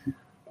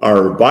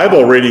Our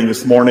Bible reading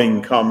this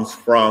morning comes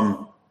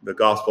from the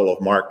Gospel of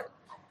Mark,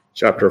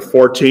 chapter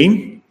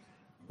 14,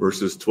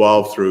 verses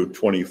 12 through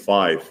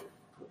 25.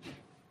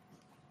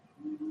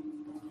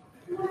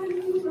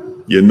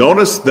 You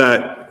notice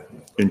that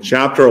in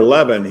chapter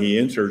 11, he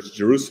enters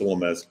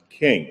Jerusalem as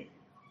king.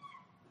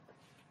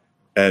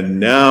 And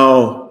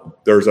now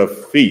there's a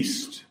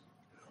feast.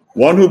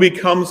 One who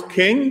becomes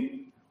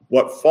king,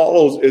 what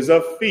follows is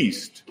a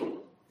feast.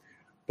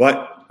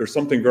 But there's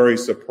something very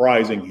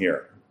surprising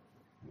here.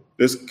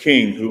 This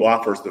king who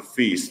offers the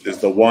feast is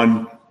the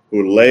one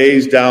who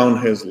lays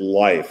down his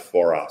life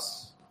for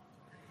us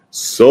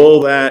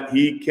so that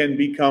he can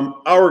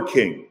become our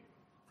king.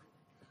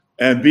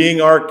 And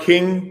being our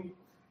king,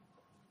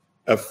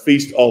 a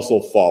feast also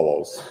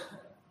follows.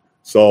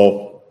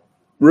 So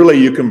really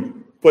you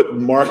can put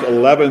Mark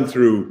 11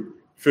 through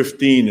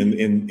 15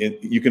 and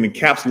you can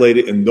encapsulate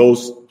it in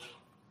those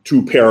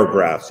two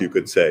paragraphs, you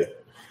could say.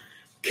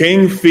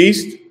 King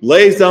feast,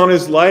 lays down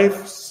his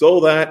life so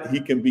that he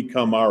can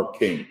become our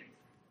king,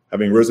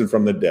 having risen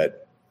from the dead,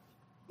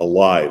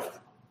 alive,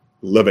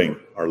 living,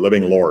 our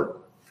living Lord,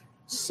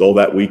 so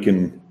that we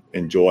can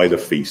enjoy the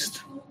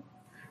feast,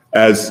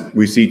 as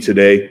we see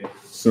today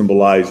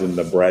symbolized in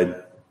the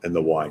bread and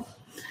the wine.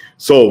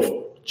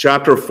 So,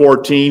 chapter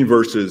 14,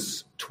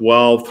 verses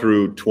 12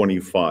 through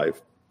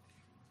 25.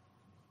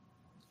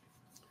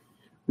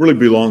 Really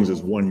belongs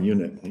as one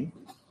unit, eh?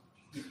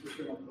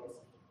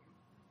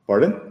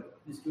 Pardon?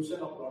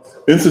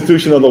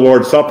 Institution of the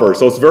Lord's Supper.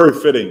 So it's very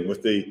fitting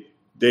with the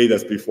day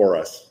that's before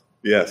us.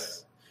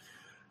 Yes.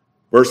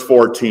 Verse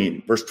 12,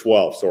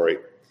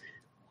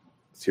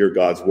 Let's hear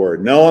God's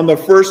word. Now on the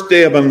first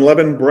day of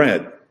unleavened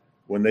bread,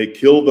 when they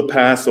killed the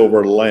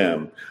Passover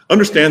lamb.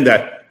 Understand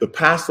that the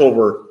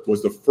Passover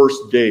was the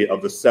first day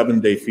of the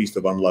 7-day feast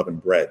of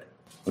unleavened bread.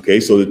 Okay,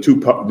 so the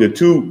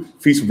two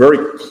feasts are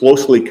very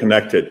closely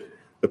connected.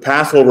 The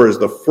Passover is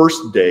the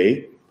first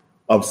day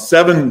of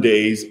 7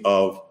 days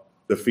of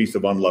the Feast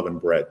of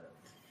Unleavened Bread.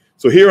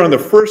 So here on the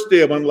first day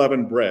of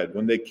unleavened bread,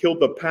 when they killed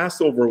the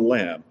Passover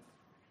lamb,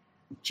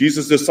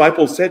 Jesus'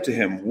 disciples said to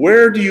him,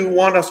 "Where do you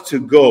want us to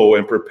go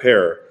and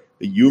prepare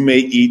that you may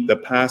eat the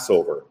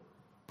Passover?"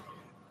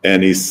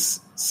 And he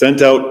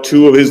sent out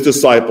 2 of his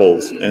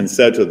disciples and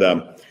said to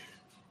them,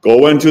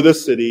 "Go into the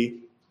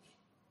city,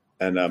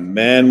 and a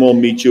man will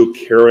meet you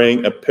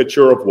carrying a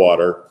pitcher of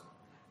water.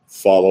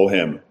 Follow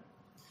him.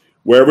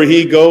 Wherever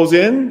he goes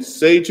in,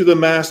 say to the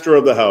master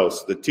of the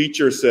house, 'The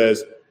teacher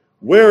says,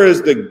 where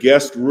is the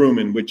guest room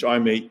in which I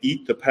may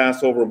eat the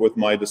Passover with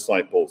my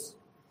disciples?'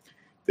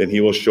 Then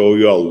he will show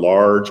you a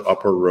large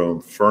upper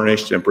room,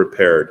 furnished and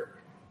prepared.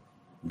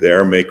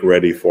 There make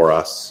ready for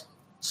us."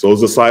 So his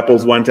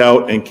disciples went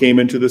out and came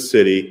into the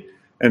city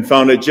and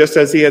found it just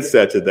as he had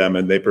said to them,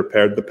 and they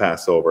prepared the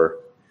Passover.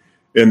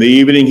 In the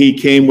evening he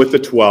came with the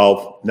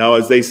 12. Now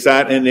as they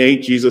sat and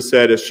ate, Jesus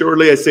said,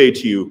 "Assuredly I say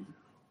to you,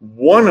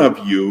 one of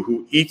you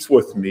who eats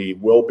with me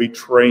will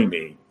betray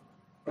me."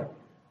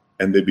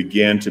 And they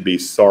began to be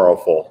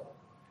sorrowful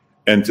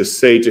and to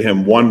say to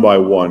him one by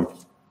one,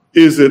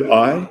 "Is it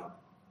I?"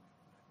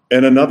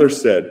 And another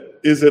said,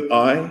 "Is it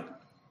I?"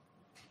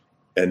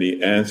 And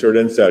he answered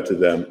and said to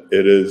them,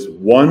 "It is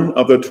one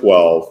of the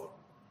 12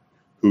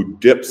 who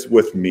dips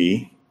with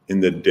me in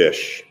the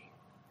dish.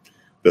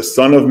 The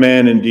Son of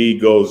Man indeed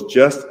goes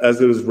just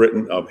as it is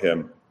written of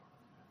him.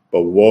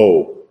 But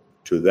woe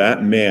to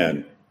that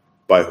man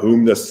by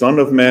whom the Son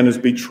of Man is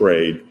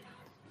betrayed.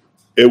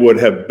 It would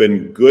have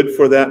been good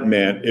for that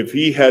man if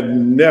he had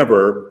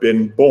never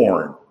been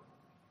born."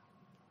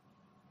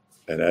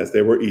 And as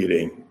they were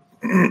eating,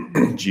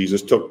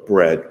 Jesus took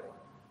bread,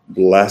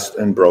 blessed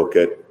and broke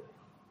it,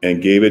 and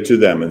gave it to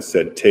them and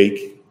said,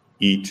 "Take,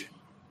 eat.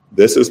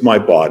 This is my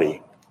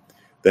body."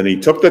 Then he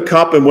took the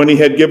cup, and when he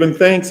had given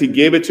thanks, he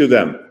gave it to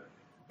them.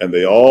 And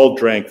they all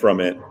drank from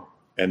it.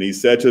 And he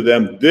said to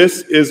them,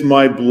 "This is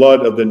my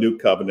blood of the new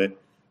covenant,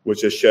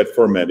 which is shed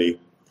for many.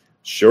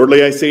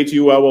 Surely I say to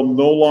you, I will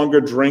no longer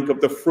drink of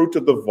the fruit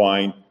of the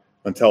vine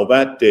until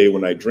that day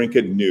when I drink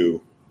it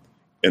new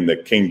in the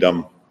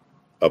kingdom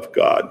of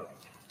God."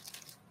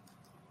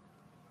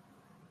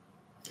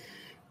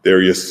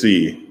 There you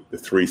see the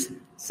 3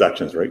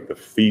 sections, right? The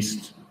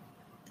feast,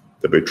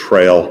 the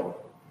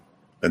betrayal,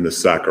 and the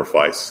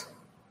sacrifice.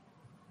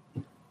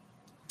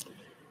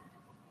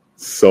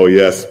 So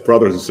yes,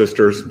 brothers and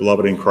sisters,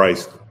 beloved in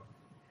Christ,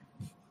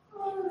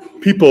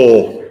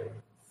 people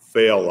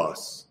fail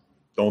us,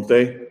 don't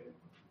they? You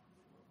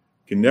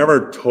can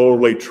never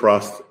totally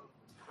trust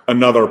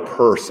another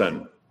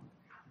person.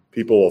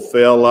 People will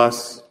fail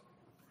us.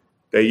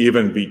 They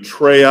even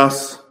betray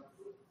us.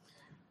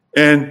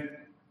 And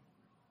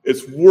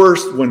it's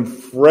worse when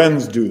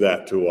friends do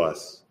that to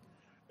us.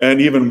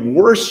 And even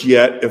worse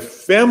yet, if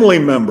family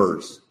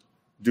members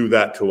do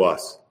that to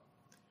us.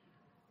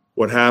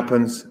 What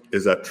happens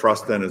is that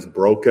trust then is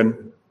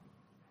broken.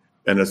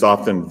 And it's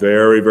often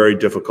very, very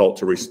difficult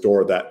to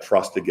restore that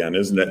trust again,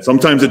 isn't it?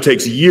 Sometimes it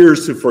takes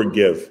years to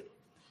forgive,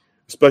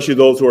 especially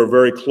those who are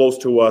very close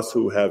to us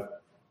who have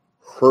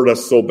hurt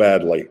us so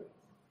badly.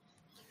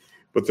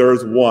 But there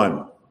is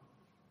one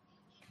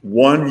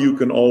one you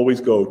can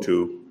always go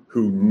to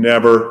who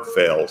never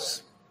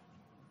fails.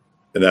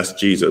 And that's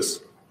Jesus.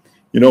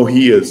 You know,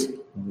 he is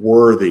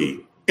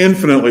worthy,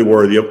 infinitely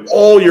worthy of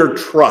all your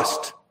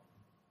trust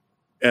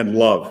and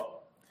love.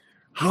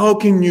 How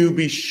can you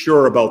be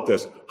sure about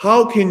this?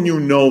 How can you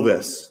know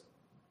this?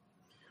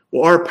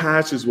 Well, our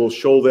passage will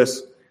show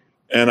this,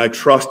 and I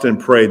trust and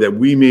pray that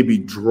we may be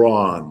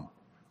drawn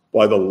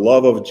by the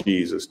love of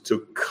Jesus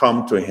to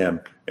come to him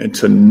and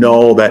to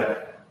know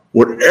that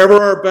whatever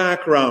our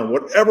background,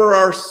 whatever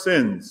our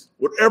sins,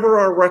 whatever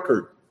our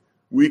record,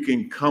 we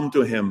can come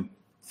to him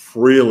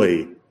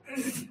freely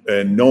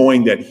and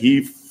knowing that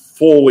he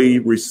fully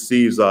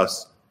receives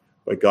us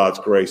by God's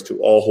grace to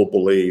all who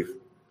believe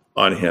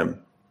on him.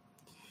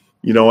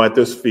 You know, at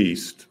this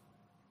feast,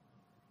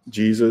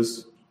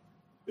 Jesus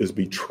is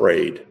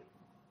betrayed.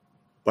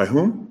 By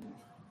whom?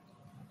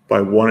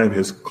 By one of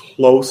his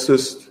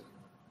closest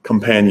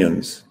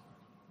companions.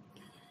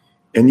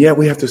 And yet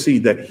we have to see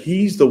that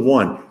he's the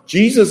one.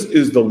 Jesus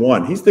is the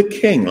one. He's the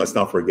king, let's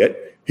not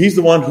forget. He's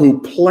the one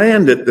who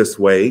planned it this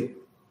way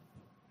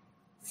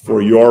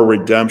for your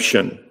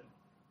redemption.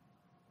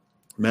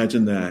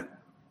 Imagine that.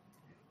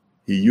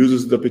 He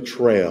uses the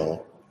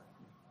betrayal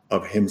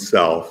of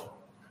himself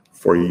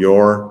for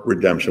your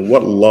redemption.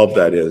 What love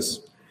that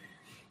is.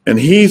 And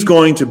he's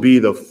going to be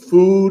the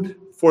food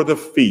for the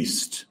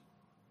feast.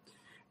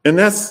 And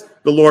that's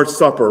the Lord's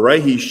Supper,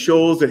 right? He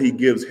shows that he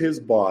gives his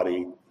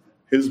body,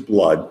 his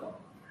blood,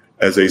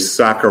 as a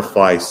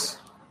sacrifice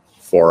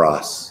for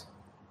us.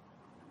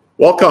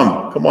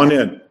 Welcome. Come on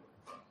in.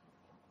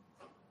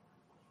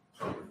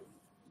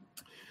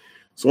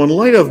 So in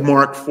light of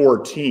Mark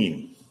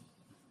 14,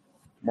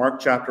 Mark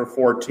chapter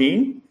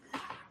 14,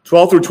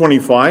 12 through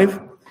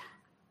 25,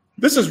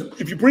 this is,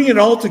 if you bring it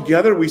all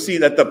together, we see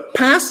that the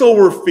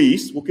Passover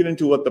feast, we'll get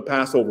into what the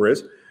Passover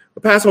is.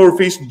 The Passover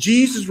feast,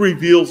 Jesus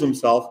reveals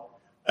himself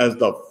as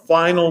the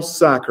final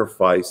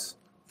sacrifice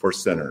for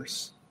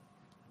sinners.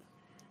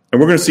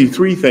 And we're going to see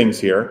three things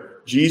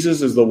here.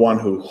 Jesus is the one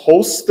who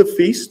hosts the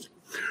feast.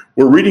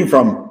 We're reading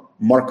from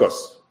Mark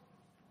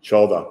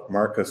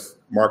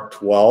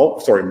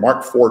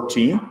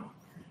 14,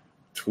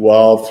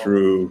 12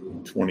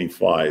 through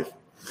 25.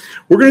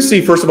 We're going to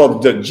see, first of all,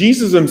 that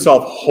Jesus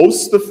himself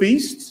hosts the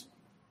feast.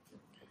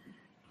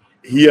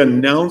 He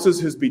announces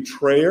his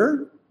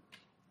betrayer,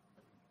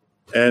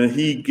 and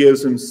he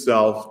gives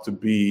himself to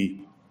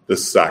be the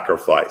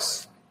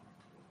sacrifice.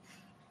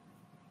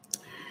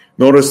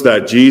 Notice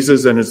that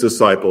Jesus and his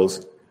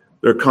disciples,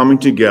 they're coming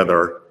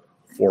together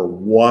for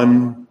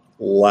one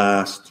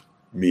last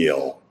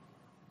meal.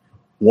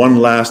 One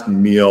last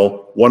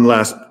meal, one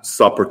last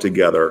supper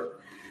together.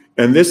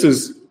 And this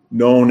is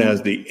known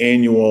as the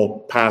annual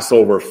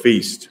Passover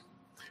feast.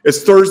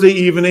 It's Thursday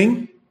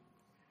evening.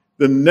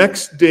 The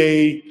next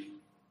day,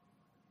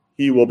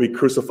 he will be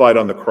crucified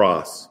on the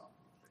cross.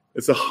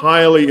 It's a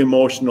highly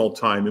emotional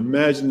time.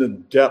 Imagine the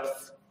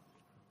depth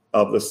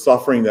of the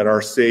suffering that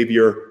our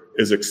Savior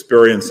is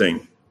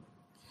experiencing.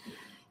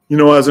 You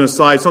know, as an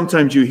aside,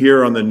 sometimes you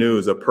hear on the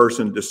news a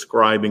person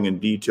describing in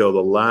detail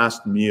the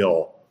last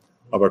meal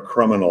of a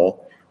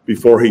criminal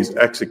before he's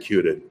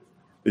executed.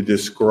 They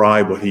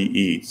describe what he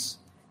eats.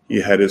 He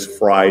had his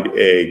fried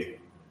egg,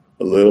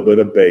 a little bit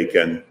of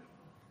bacon,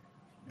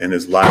 and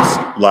his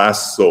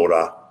last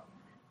soda.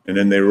 And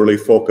then they really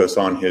focus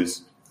on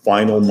his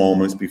final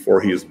moments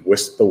before he is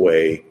whisked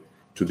away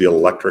to the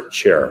electric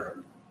chair.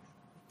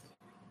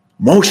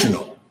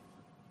 Emotional.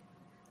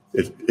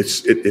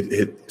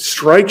 It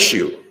strikes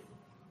you.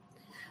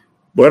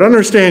 But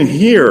understand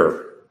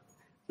here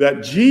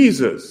that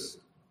Jesus,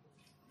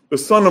 the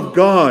Son of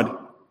God,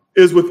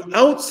 is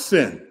without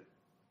sin.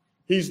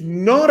 He's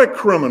not a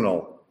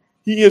criminal.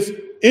 He is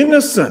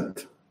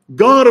innocent.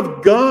 God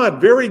of God,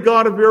 very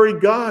God of very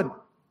God.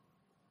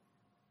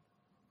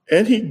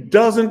 And he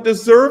doesn't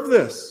deserve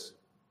this.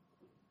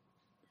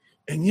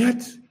 And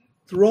yet,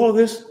 through all of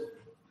this,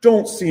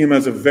 don't see him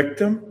as a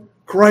victim.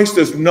 Christ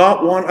does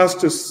not want us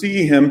to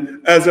see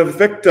him as a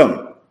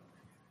victim.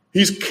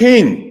 He's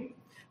king.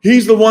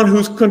 He's the one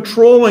who's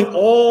controlling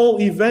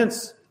all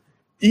events,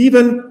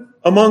 even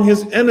among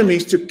his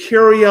enemies, to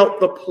carry out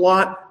the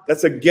plot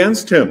that's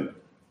against him.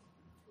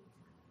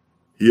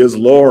 He is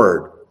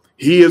Lord.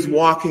 He is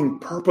walking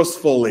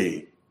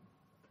purposefully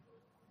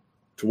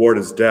toward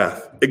his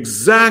death,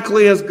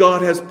 exactly as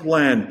God has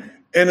planned,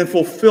 and in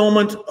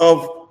fulfillment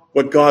of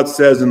what God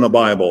says in the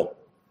Bible.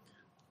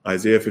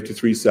 Isaiah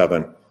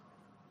 53:7.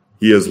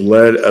 He is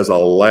led as a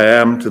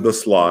lamb to the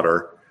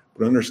slaughter.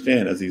 But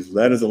understand, as he's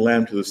led as a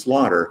lamb to the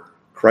slaughter,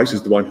 Christ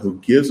is the one who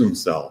gives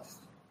himself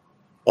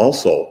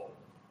also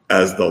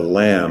as the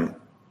lamb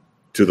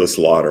to the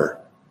slaughter.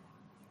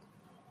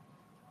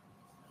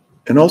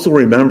 And also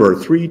remember,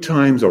 3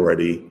 times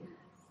already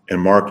in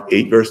Mark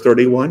 8, verse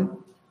 31,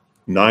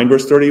 9,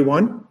 verse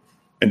 31,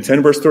 and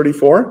 10, verse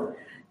 34,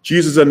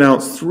 Jesus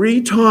announced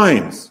 3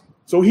 times.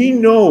 So he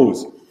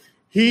knows.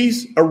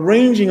 He's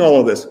arranging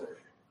all of this.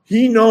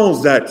 He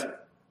knows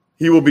that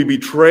he will be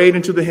betrayed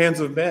into the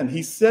hands of men.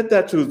 He said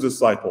that to his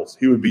disciples.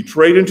 He would be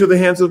betrayed into the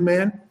hands of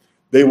man.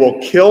 They will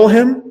kill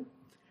him,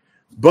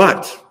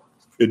 but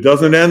it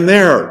doesn't end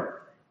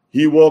there.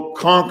 He will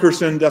conquer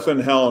sin, death,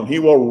 and hell, and he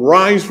will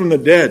rise from the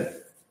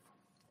dead.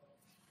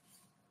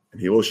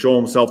 And he will show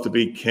himself to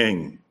be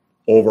king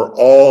over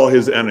all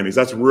his enemies.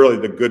 That's really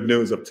the good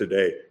news of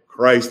today.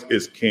 Christ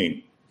is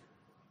king.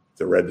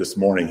 As I read this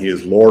morning, he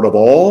is Lord of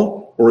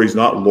all, or he's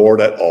not Lord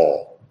at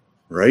all,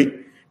 right?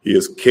 He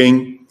is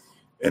king,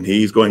 and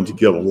he's going to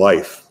give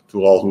life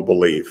to all who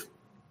believe.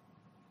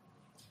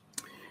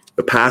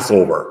 The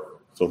Passover.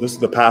 So this is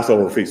the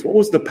Passover feast. What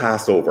was the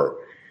Passover?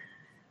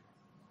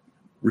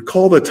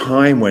 Recall the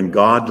time when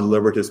God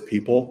delivered his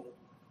people,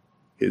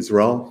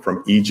 Israel,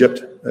 from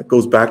Egypt. That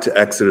goes back to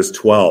Exodus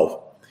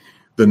 12.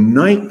 The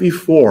night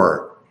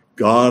before,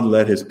 God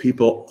led his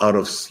people out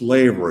of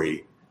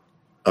slavery,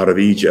 out of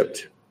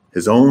Egypt,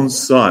 his own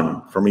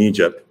son from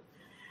Egypt.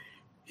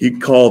 He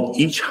called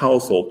each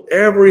household,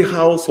 every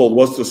household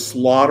was to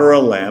slaughter a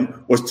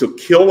lamb, was to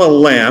kill a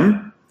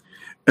lamb,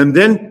 and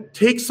then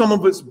take some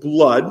of its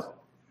blood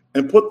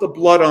and put the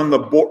blood on the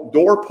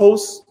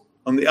doorposts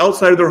on the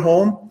outside of their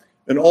home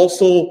and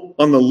also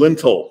on the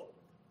lintel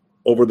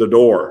over the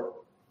door.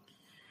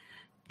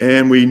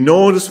 And we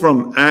notice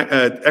from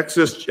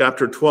Exodus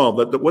chapter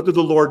 12 that what did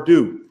the Lord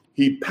do?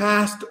 He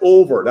passed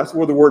over. That's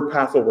where the word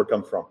Passover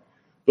comes from.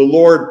 The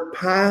Lord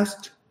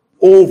passed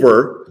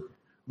over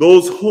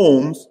those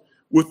homes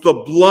with the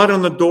blood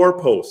on the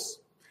doorposts.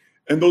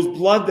 And those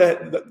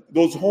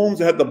homes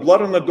that had the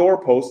blood on the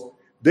doorposts,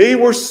 they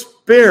were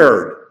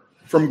spared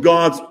from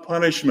God's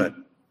punishment.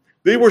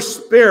 They were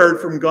spared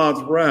from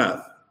God's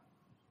wrath.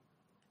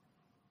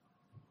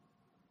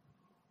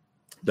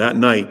 That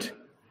night,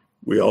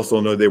 we also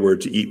know they were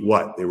to eat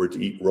what? They were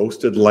to eat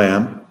roasted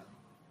lamb,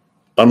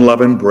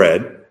 unleavened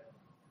bread,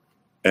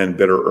 and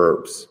bitter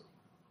herbs.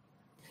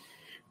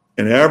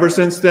 And ever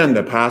since then,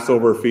 the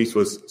Passover feast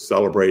was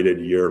celebrated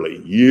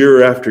yearly,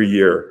 year after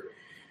year,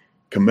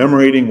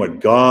 commemorating what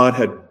God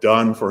had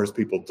done for his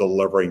people,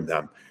 delivering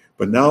them.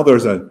 But now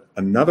there's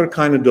another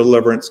kind of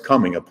deliverance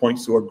coming. It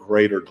points to a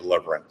greater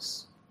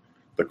deliverance,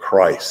 the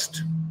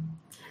Christ.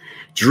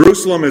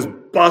 Jerusalem is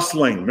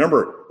bustling.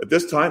 Remember, at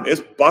this time,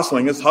 it's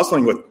bustling, it's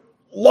hustling with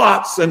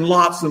lots and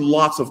lots and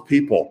lots of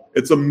people.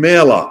 It's a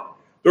mela.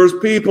 There's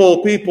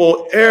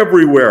people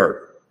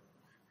everywhere.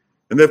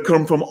 And they've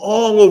come from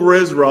all over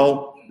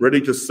Israel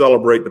ready to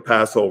celebrate the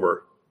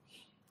Passover.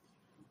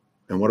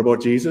 And what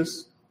about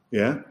Jesus?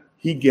 Yeah,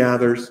 he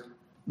gathers,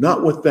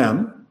 not with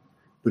them,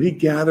 but he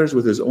gathers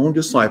with his own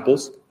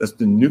disciples, that's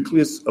the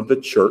nucleus of the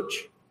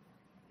church,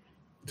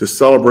 to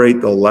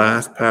celebrate the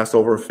last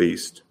Passover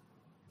feast.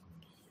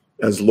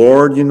 As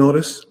Lord, you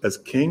notice, as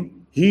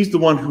king, he's the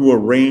one who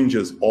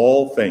arranges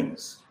all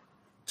things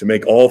to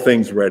make all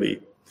things ready.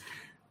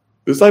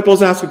 The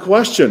disciples ask a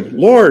question,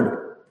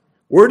 Lord,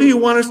 where do you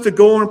want us to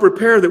go and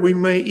prepare that we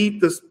may eat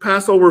this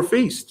Passover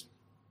feast?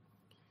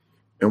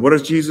 And what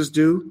does Jesus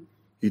do?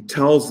 He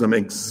tells them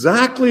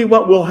exactly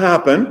what will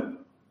happen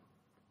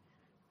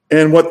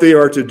and what they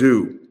are to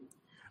do.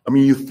 I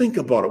mean, you think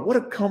about it. What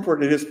a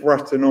comfort it is for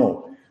us to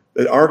know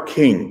that our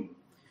King,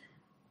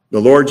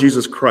 the Lord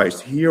Jesus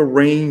Christ, he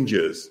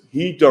arranges,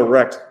 he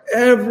directs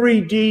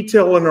every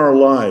detail in our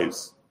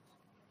lives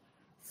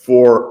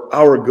for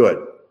our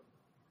good.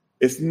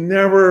 It's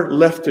never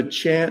left to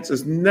chance.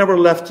 It's never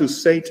left to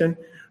Satan.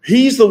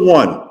 He's the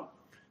one.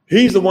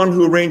 He's the one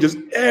who arranges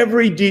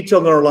every detail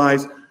in our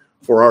lives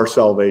for our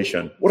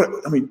salvation.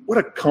 What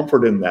a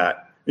comfort in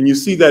that. And you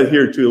see that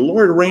here too. The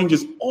Lord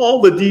arranges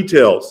all the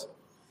details.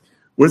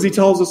 What does he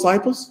tell his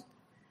disciples?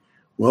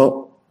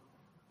 Well,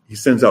 he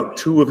sends out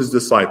two of his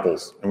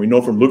disciples. And we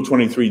know from Luke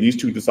 23, these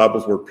two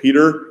disciples were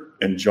Peter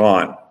and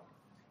John.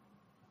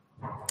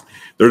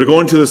 They're to go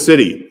into the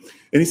city.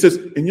 And he says,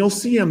 and you'll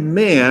see a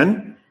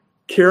man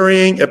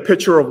carrying a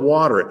pitcher of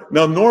water.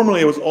 Now,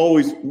 normally it was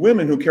always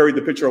women who carried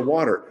the pitcher of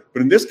water.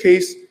 But in this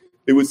case,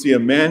 they would see a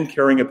man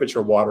carrying a pitcher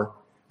of water.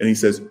 And he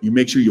says, you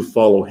make sure you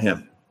follow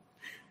him.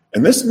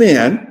 And this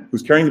man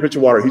who's carrying the pitcher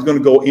of water, he's going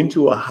to go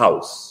into a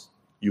house.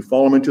 You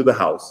follow him into the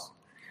house.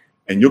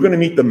 And you're going to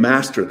meet the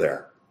master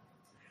there.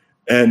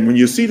 And when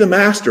you see the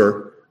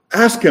master,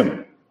 ask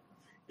him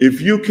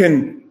if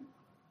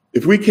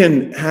we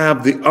can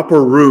have the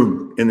upper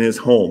room in his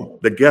home,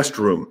 the guest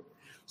room,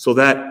 so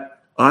that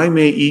I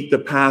may eat the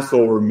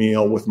Passover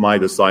meal with my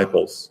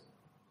disciples.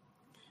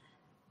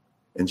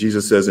 And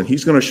Jesus says, and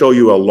he's going to show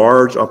you a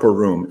large upper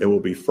room. It will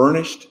be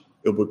furnished.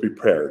 It will be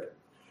prepared.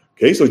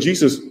 Okay, so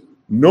Jesus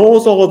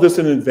knows all of this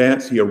in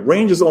advance. He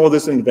arranges all of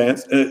this in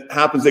advance, and it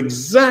happens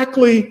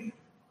exactly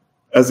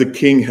as the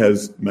king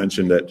has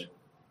mentioned it.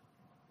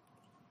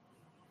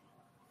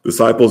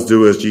 Disciples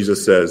do as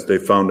Jesus says. They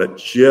found it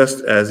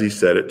just as he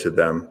said it to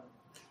them.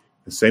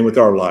 The same with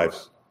our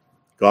lives.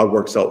 God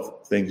works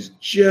out things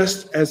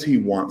just as he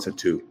wants it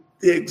to,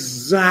 the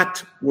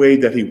exact way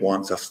that he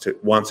wants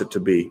it to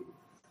be.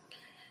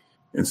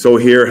 And so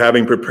here,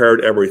 having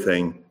prepared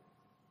everything,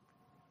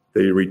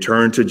 they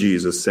return to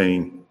Jesus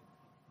saying,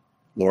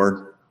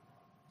 Lord,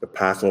 the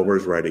Passover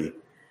is ready.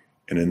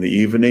 And in the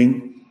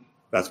evening,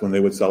 that's when they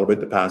would celebrate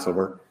the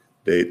Passover.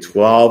 They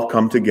 12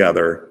 come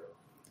together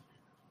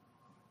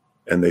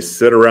And they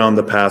sit around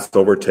the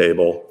Passover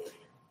table.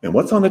 And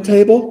what's on the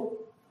table?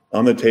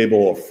 On the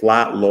table are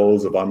flat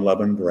loaves of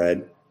unleavened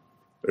bread.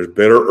 There's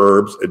bitter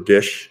herbs, a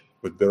dish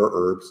with bitter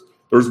herbs.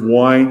 There's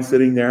wine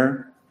sitting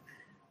there.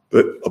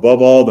 But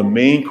above all, the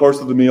main course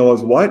of the meal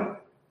is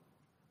what?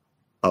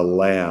 A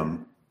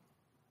lamb.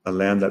 A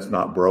lamb that's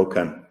not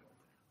broken.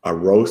 A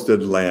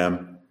roasted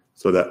lamb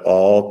so that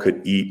all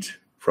could eat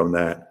from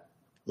that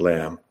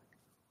lamb.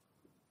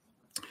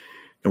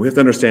 And we have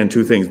to understand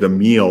two things. The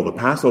meal, the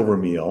Passover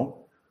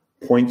meal,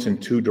 points in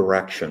two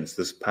directions.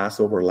 This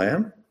Passover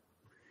lamb,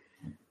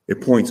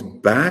 it points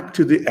back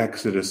to the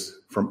Exodus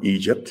from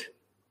Egypt,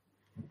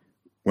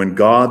 when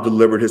God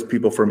delivered his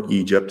people from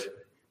Egypt.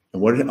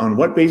 And on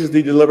what basis did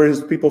he deliver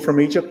his people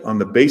from Egypt? On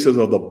the basis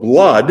of the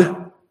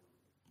blood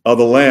of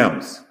the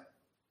lambs.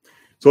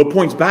 So it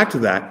points back to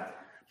that.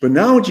 But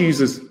now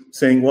Jesus is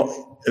saying,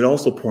 well, it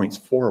also points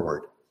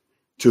forward.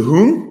 To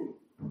whom?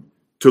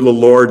 To the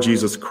Lord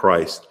Jesus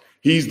Christ.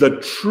 He's the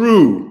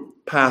true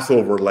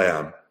Passover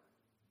lamb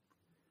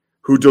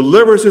who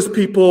delivers his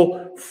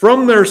people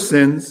from their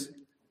sins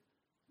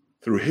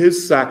through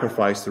his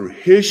sacrifice, through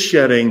his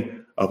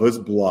shedding of his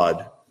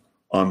blood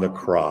on the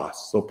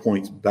cross. So it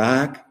points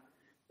back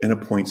and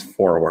it points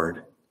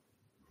forward.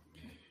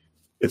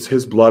 It's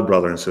his blood,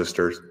 brothers and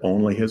sisters,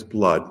 only his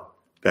blood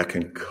that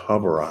can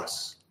cover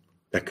us,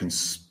 that can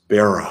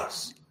spare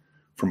us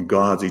from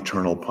God's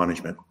eternal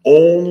punishment.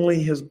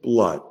 Only his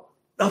blood,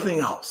 nothing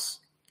else.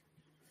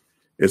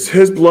 It's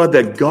his blood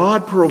that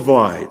God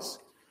provides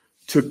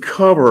to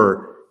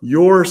cover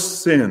your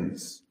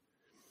sins.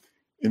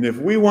 And if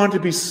we want to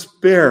be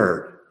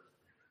spared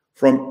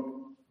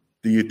from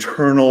the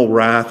eternal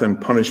wrath and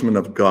punishment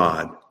of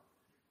God,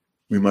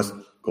 we must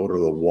go to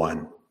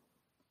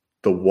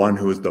the one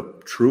who is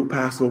the true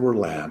Passover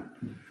lamb,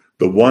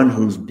 the one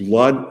whose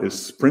blood is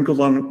sprinkled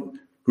on,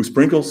 who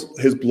sprinkles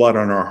his blood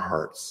on our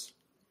hearts.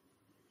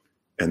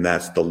 And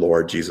that's the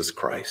Lord Jesus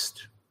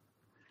Christ.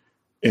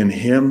 In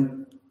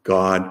him,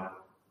 God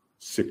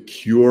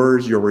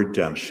secures your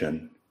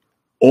redemption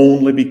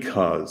only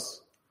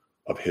because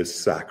of his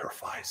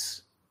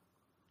sacrifice.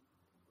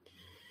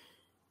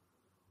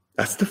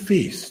 That's the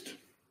feast.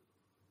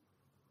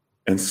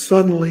 And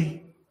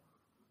suddenly,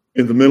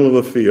 in the middle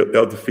of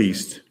the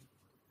feast,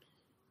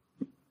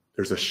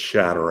 there's a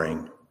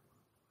shattering.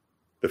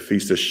 The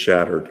feast is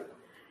shattered.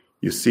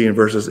 You see in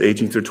verses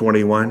 18 through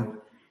 21,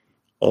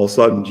 all of a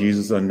sudden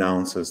Jesus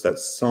announces that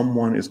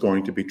someone is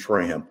going to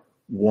betray him,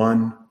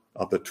 one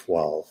of the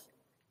 12.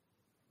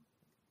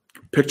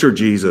 Picture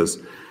Jesus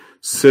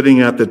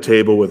sitting at the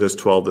table with his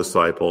 12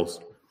 disciples.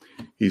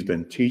 He's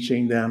been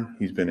teaching them.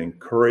 He's been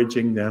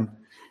encouraging them.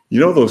 You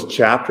know those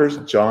chapters,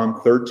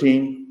 John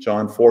 13,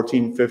 John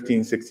 14,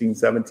 15, 16,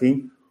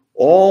 17?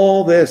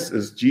 All this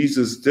is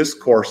Jesus'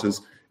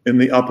 discourses in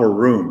the upper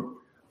room.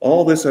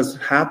 All this has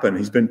happened.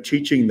 He's been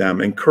teaching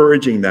them,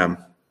 encouraging them.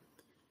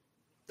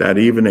 That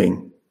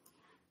evening,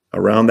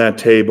 around that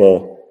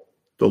table,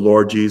 the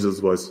Lord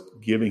Jesus was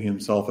giving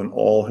himself in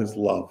all his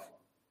love,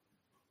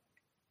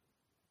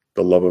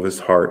 the love of his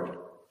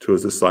heart to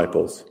his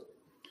disciples.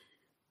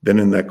 Then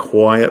in that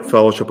quiet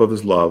fellowship of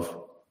his love,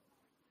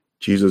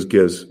 Jesus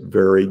gives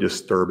very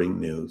disturbing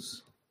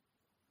news.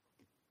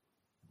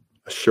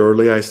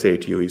 Assuredly I say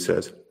to you, he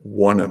says,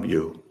 one of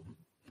you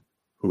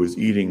who is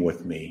eating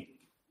with me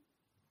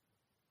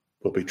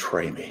will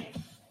betray me.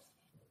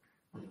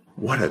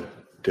 What a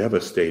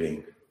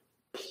devastating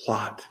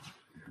plot.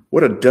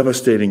 What a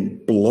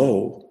devastating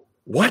blow.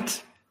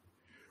 What?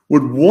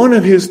 Would one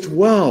of his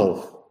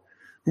 12,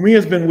 whom he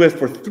has been with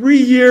for 3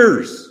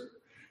 years,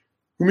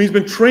 whom he's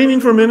been training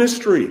for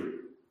ministry,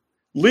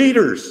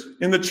 leaders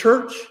in the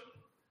church,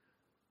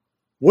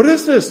 what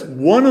is this?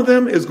 One of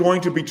them is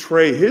going to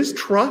betray his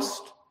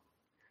trust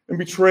and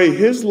betray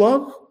his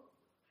love?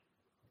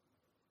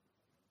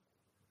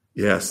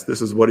 Yes,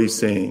 this is what he's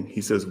saying.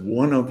 He says,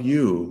 one of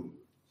you.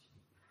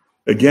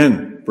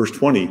 Again, verse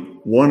 20,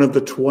 one of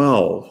the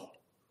 12.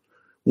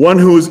 One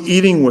who is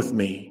eating with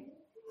me.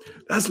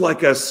 That's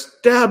like a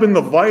stab in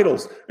the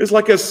vitals. It's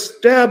like a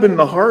stab in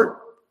the heart.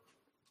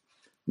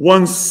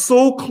 One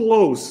so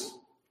close,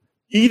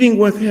 eating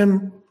with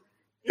him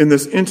in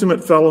this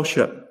intimate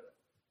fellowship.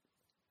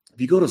 If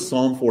you go to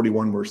Psalm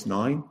 41, verse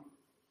 9,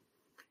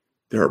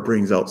 there it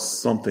brings out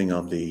something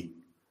of the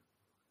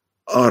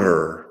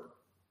utter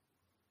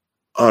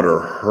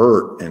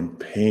hurt and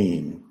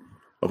pain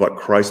of what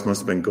Christ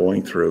must have been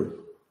going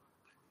through.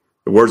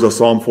 The words of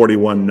Psalm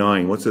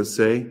 41:9, what's it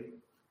say?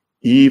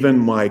 Even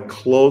my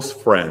close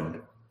friend,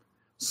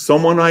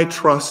 someone I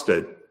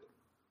trusted,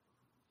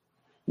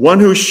 one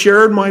who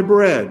shared my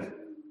bread,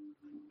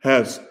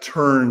 has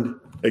turned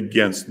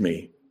against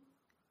me.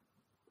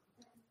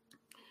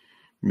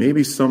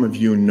 Maybe some of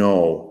you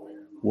know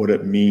what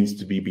it means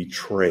to be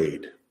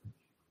betrayed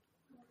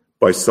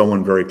by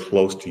someone very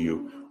close to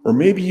you. Or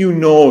maybe you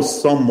know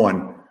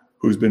someone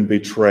who's been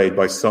betrayed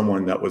by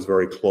someone that was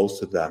very close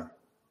to them.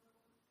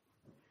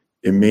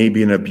 It may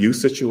be an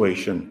abuse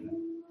situation,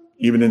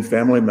 even in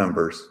family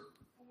members.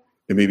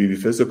 It may be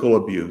physical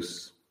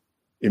abuse.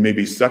 It may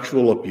be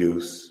sexual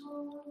abuse.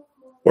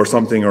 or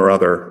something or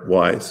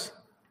otherwise.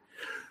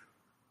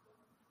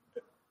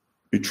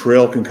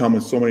 Betrayal can come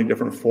in so many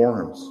different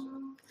forms.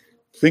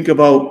 Think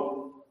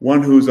about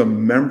one who's a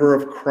member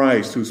of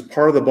Christ, who's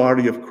part of the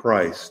body of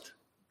Christ,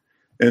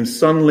 and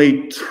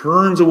suddenly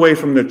turns away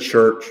from the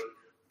church,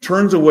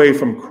 turns away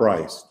from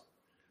Christ.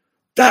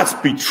 That's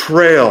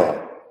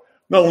betrayal.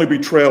 Not only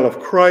betrayal of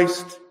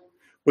Christ,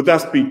 but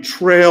that's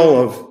betrayal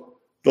of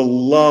the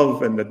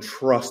love and the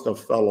trust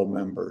of fellow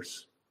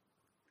members.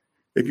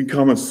 It can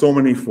come in so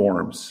many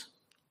forms,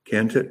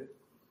 can't it?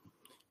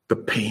 The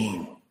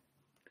pain,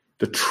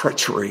 the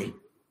treachery,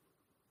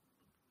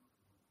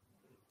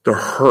 the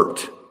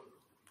hurt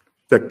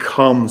that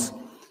comes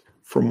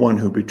from one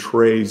who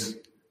betrays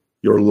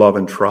your love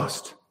and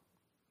trust.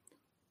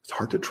 It's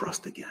hard to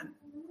trust again.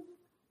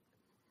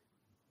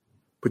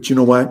 But you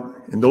know what?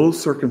 In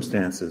those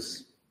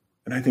circumstances,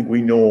 and I think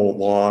we know a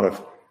lot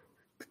of,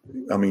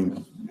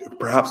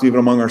 perhaps even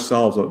among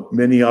ourselves,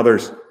 many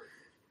others,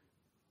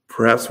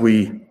 perhaps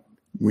we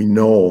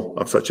know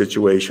of such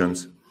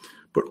situations,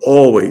 but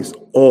always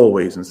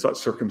in such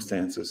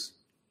circumstances,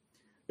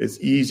 it's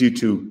easy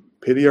to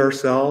pity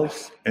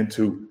ourselves and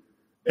to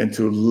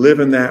live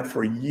in that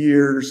for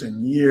years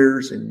and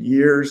years and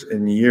years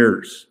and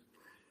years.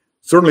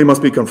 Certainly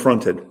must be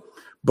confronted.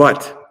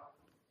 But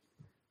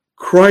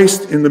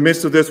Christ in the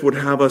midst of this would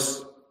have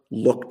us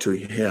look to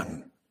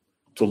him,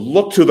 to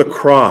look to the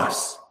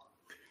cross.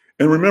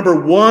 And remember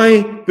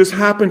why this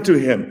happened to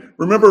him.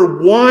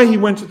 Remember why he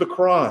went to the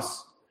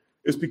cross.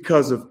 It's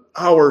because of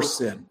our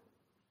sin.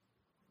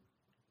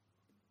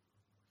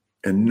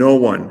 And no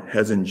one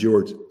has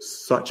endured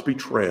such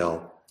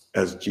betrayal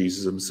as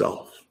Jesus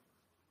himself.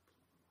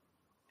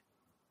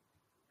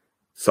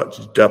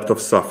 Such depth of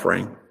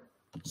suffering,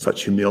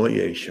 such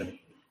humiliation,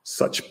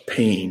 such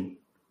pain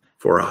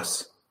for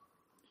us.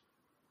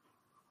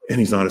 And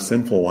he's not a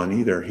sinful one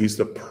either. He's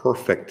the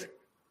perfect,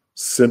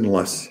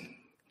 sinless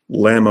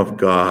Lamb of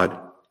God,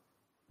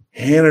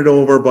 handed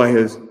over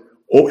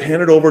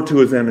to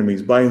his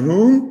enemies. By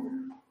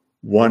whom?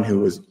 One who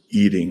was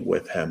eating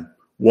with him,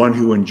 one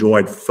who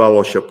enjoyed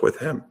fellowship with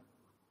him.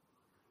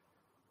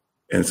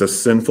 And it's a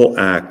sinful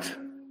act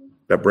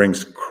that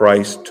brings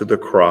Christ to the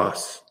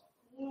cross.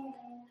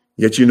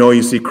 Yet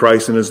you see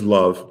Christ in his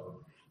love.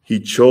 He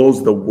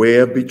chose the way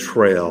of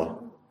betrayal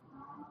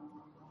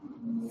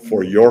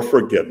for your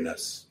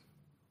forgiveness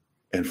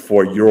and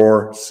for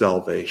your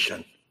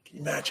salvation. Can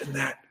you imagine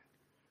that?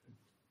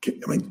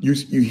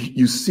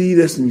 You see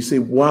this and you say,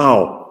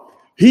 wow,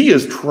 he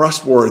is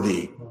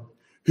trustworthy.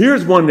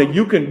 Here's one that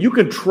you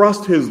can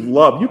trust his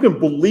love. You can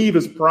believe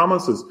his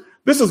promises.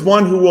 This is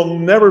one who will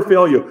never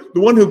fail you. The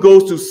one who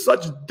goes to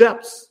such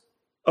depths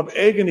of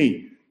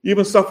agony,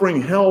 even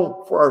suffering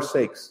hell for our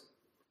sakes,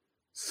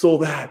 so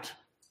that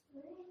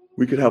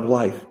we could have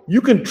life.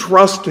 You can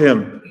trust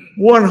him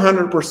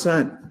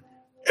 100%.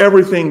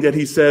 Everything that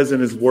he says in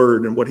his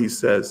word and what he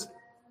says.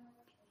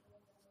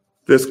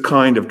 This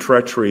kind of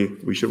treachery,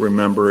 we should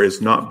remember,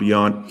 is not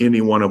beyond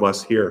any one of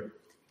us here.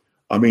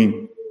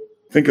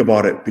 Think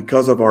about it.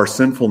 Because of our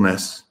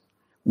sinfulness,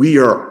 we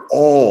are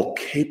all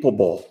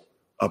capable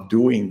of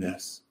doing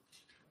this.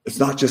 It's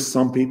not just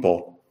some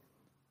people,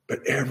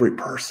 but every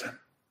person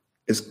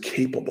is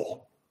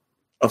capable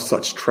of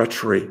such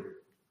treachery.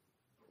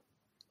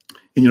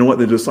 And you know what?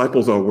 The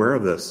disciples are aware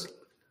of this.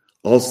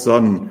 All of a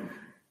sudden,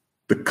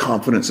 the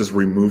confidence is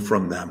removed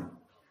from them.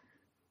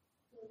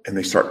 And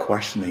they start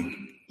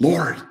questioning,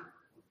 Lord,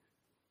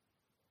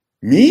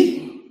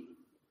 me?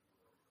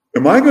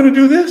 Am I going to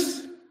do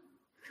this?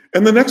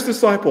 And the next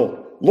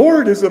disciple,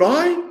 Lord, is it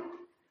I?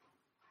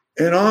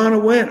 And on it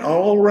went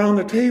all around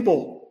the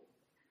table.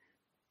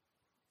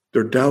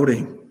 They're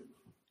doubting.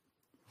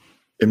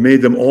 It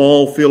made them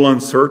all feel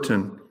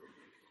uncertain.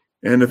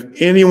 And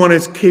if anyone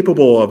is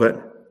capable of it,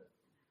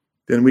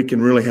 then we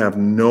can really have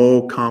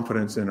no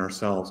confidence in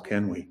ourselves,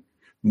 can we?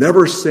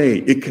 Never say,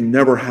 it can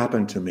never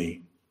happen to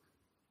me,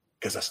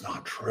 because that's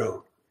not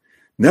true.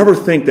 Never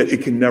think that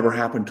it can never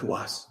happen to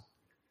us,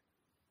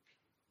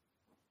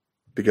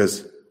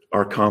 because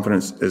our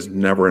confidence is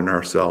never in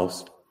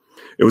ourselves.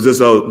 It was as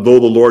though the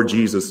Lord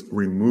Jesus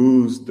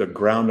removes the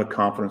ground of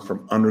confidence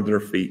from under their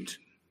feet.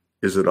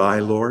 Is it I,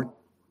 Lord?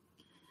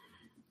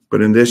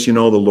 But in this, the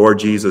Lord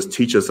Jesus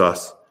teaches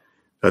us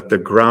that the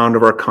ground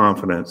of our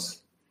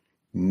confidence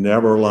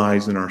never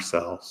lies in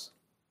ourselves,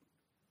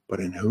 but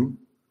in whom?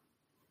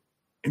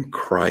 In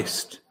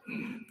Christ.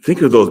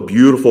 Think of those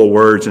beautiful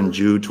words in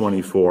Jude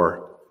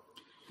 24.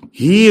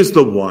 He is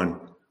the one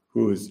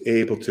who is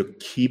able to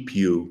keep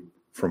you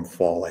from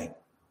falling.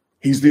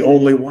 He's the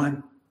only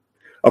one.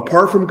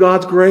 Apart from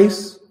God's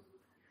grace,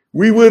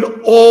 we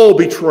would all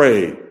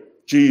betray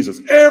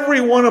Jesus. Every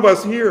one of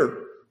us here.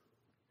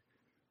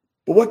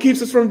 But what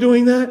keeps us from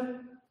doing that?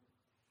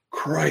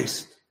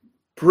 Christ.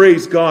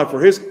 Praise God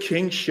for his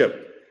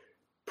kingship.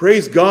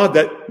 Praise God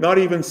that not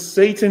even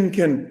Satan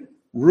can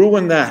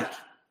ruin that.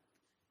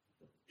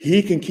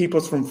 He can keep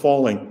us from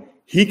falling.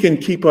 He can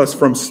keep us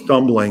from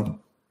stumbling.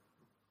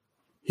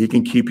 He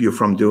can keep you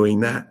from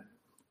doing that.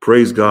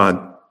 Praise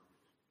God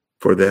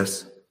for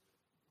this.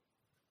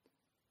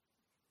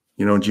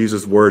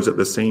 Jesus' words at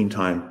the same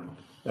time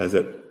as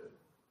it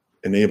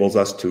enables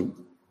us to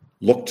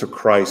look to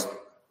Christ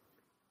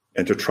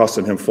and to trust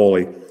in him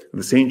fully. At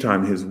the same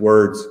time, his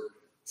words,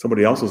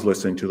 somebody else is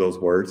listening to those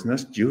words, and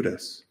that's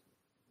Judas.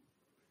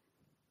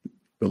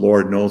 The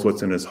Lord knows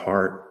what's in his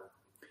heart.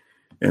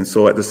 And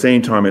so at the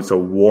same time, it's a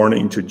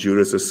warning to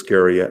Judas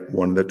Iscariot,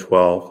 one of the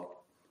 12.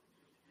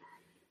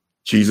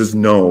 Jesus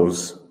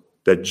knows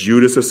that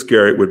Judas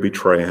Iscariot would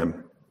betray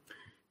him.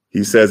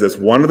 He says, it's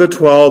one of the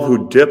 12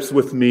 who dips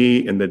with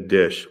me in the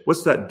dish.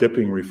 What's that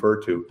dipping refer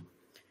to?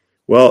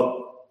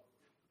 Well,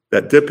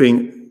 that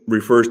dipping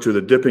refers to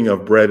the dipping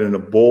of bread in a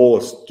bowl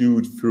of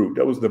stewed fruit.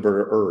 That was the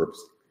bitter herbs.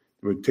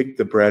 They would take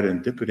the bread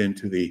and dip it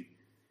into the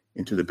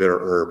bitter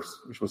herbs,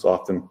 which was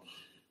often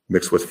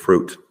mixed with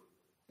fruit.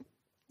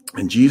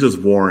 And Jesus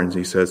warns,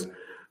 he says,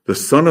 the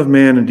Son of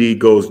Man indeed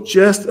goes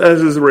just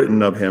as is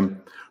written of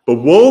him, but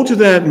woe to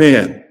that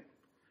man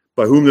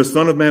by whom the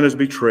Son of Man is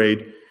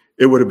betrayed.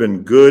 It would have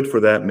been good for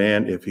that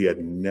man if he had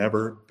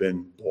never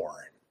been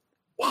born.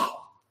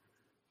 Wow.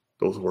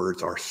 Those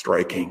words are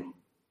striking.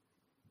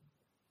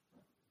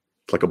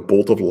 It's like a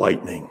bolt of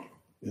lightning,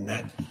 isn't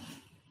it?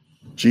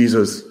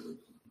 Jesus,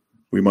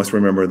 we must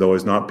remember, though,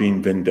 is not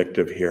being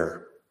vindictive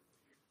here.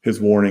 His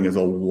warning is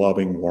a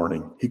loving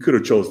warning. He could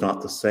have chose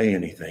not to say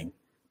anything,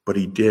 but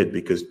he did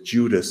because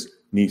Judas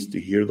needs to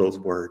hear those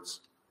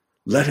words.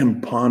 Let him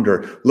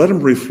ponder. Let him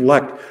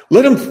reflect.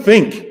 Let him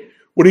think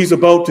what he's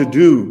about to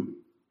do.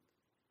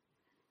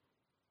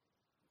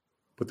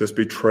 But this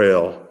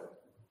betrayal,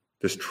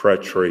 this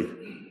treachery,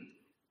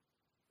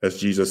 as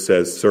Jesus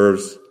says,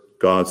 serves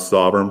God's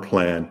sovereign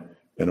plan,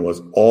 and it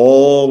was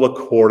all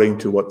according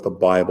to what the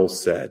Bible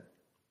said.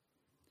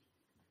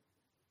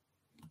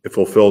 It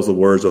fulfills the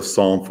words of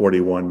Psalm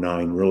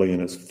 41:9, really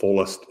in its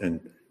fullest and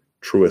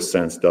truest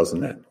sense,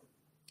 doesn't it?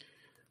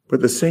 But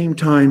at the same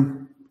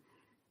time,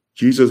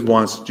 Jesus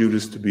wants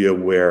Judas to be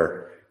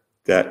aware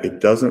that it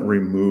doesn't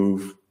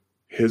remove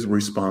his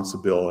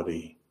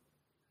responsibility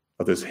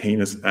of this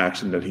heinous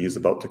action that he is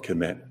about to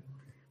commit.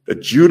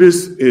 That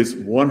Judas is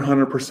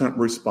 100%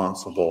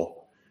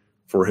 responsible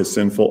for his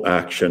sinful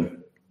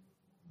action.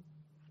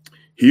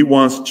 He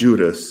wants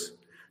Judas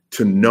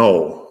to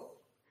know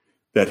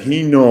that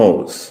he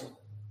knows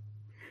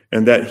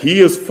and that he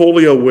is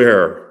fully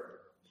aware.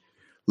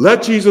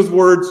 Let Jesus'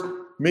 words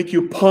make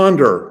you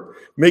ponder,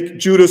 make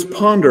Judas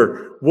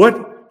ponder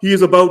what he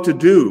is about to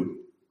do.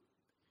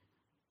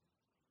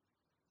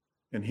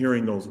 And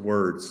hearing those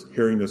words,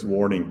 hearing this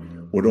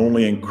warning, would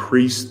only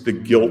increase the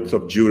guilt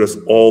of Judas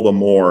all the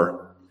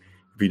more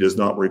if he does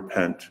not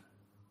repent,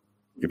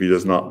 if he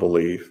does not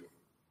believe.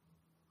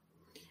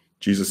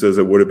 Jesus says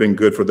it would have been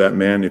good for that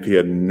man if he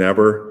had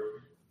never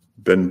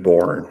been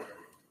born.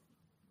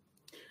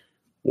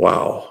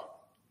 Wow.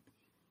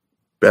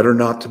 Better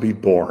not to be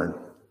born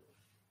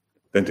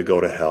than to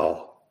go to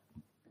hell.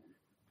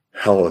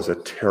 Hell is a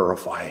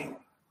terrifying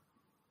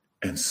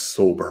and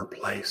sober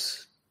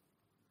place.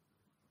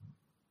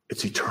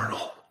 It's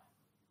eternal.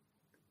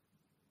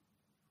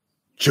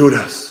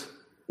 Judas,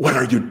 what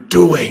are you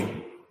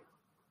doing?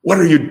 What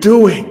are you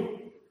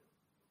doing?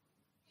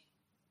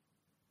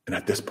 And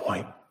at this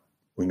point,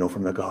 we know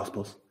from the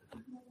Gospels,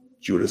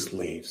 Judas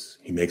leaves.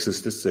 He makes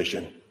his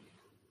decision.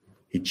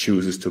 He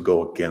chooses to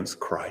go against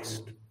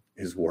Christ,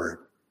 his word,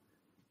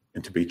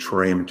 and to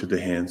betray him into the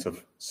hands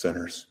of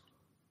sinners.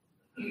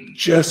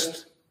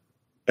 Just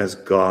as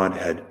God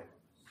had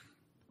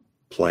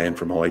planned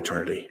from all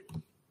eternity.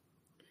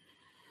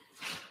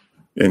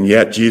 And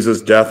yet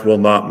Jesus' death will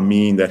not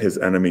mean that his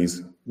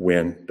enemies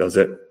win, does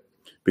it?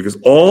 Because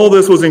all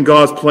this was in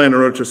God's plan in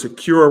order to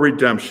secure a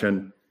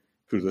redemption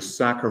through the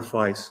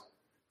sacrifice,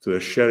 through the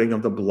shedding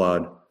of the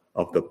blood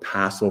of the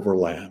Passover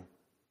lamb,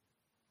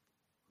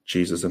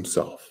 Jesus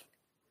himself.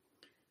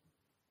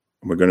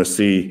 And we're going to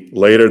see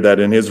later that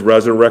in his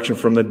resurrection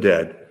from the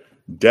dead,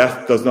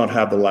 death does not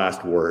have the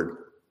last word.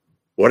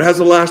 What has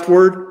the last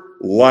word?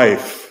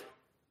 Life.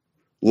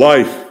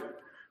 Life.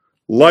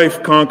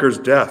 Life conquers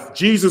death.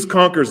 Jesus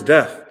conquers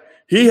death.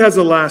 He has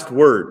the last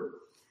word.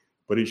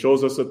 But he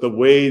shows us that the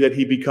way that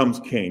he becomes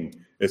king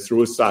is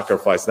through his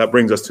sacrifice. That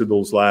brings us to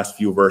those last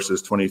few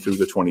verses, 22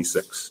 to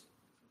 26.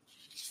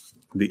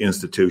 The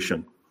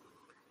institution.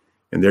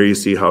 And there you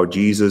see how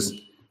Jesus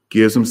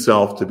gives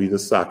himself to be the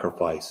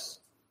sacrifice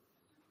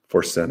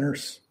for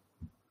sinners.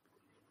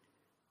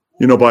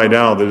 You know, by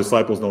now, the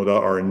disciples, no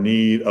doubt, are in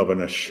need of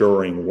an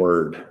assuring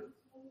word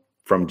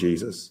from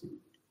Jesus.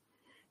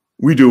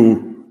 We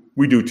do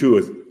too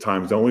at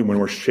times, don't we? When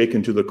we're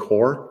shaken to the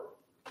core,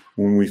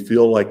 when we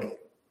feel like,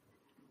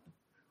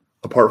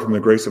 apart from the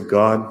grace of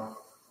God,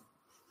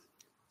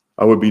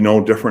 I would be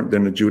no different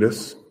than a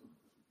Judas.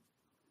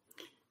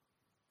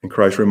 And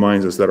Christ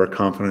reminds us that our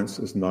confidence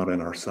is not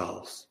in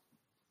ourselves.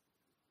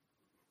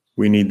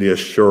 We need the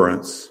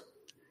assurance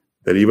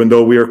that even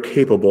though we are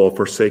capable of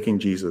forsaking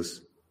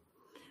Jesus,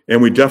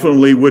 and we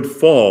definitely would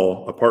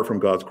fall apart from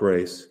God's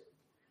grace,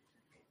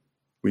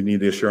 we need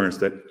the assurance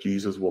that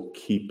Jesus will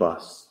keep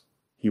us.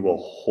 He will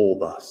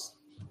hold us.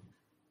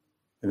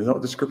 And is that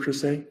what the scriptures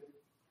say?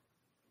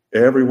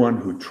 Everyone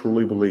who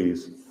truly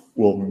believes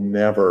will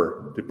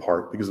never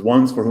depart, because the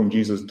ones for whom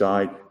Jesus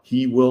died,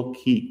 he will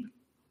keep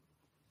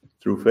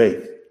through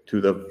faith to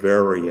the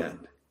very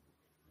end.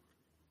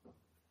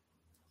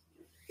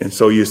 And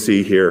so you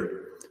see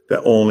here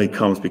that only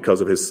comes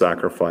because of his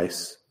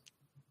sacrifice,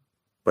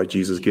 by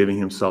Jesus giving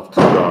himself to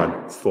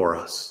God for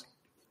us.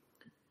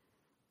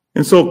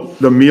 And so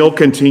the meal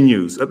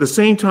continues. At the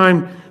same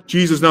time,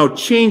 Jesus now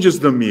changes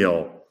the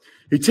meal.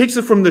 He takes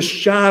it from the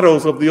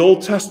shadows of the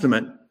Old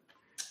Testament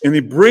and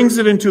he brings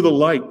it into the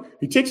light.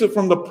 He takes it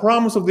from the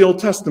promise of the Old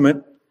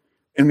Testament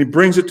and he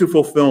brings it to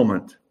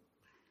fulfillment.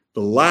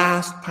 The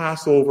last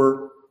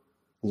Passover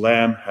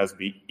lamb has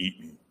been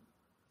eaten.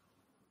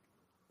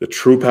 The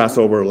true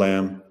Passover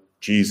lamb,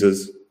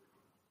 Jesus,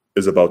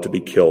 is about to be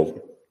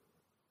killed.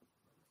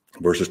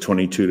 Verses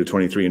 22 to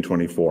 23 and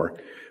 24.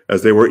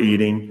 As they were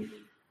eating,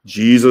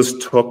 Jesus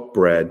took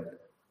bread,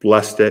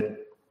 blessed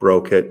it,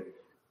 broke it,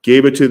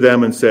 gave it to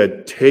them and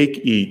said, "Take,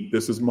 eat,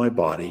 this is my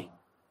body."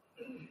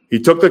 He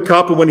took the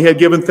cup, and when he had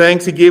given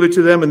thanks, he gave it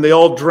to them, and they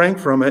all drank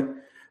from it.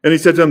 And he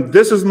said to them,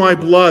 "This is my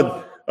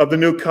blood of the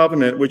new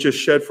covenant, which is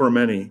shed for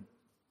many."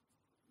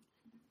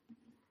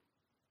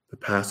 The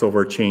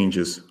Passover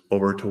changes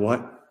over to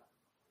what?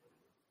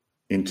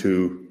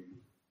 Into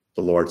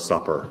the Lord's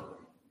Supper.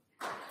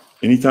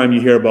 Anytime you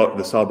hear about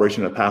the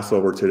celebration of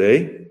Passover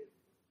today,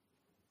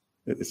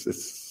 that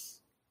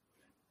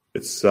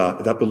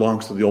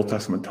belongs to the Old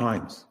Testament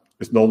times.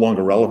 It's no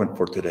longer relevant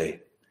for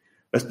today.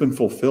 That's been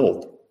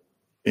fulfilled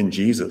in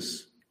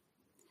Jesus.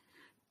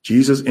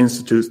 Jesus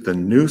institutes the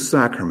new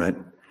sacrament,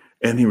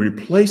 and he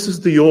replaces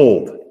the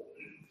old.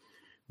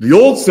 The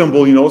old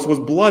symbol, was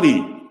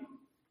bloody.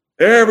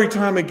 Every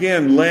time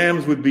again,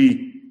 lambs would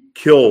be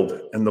killed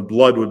and the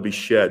blood would be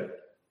shed.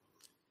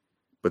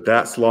 But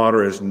that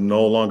slaughter is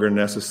no longer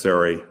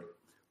necessary.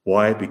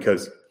 Why?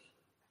 Because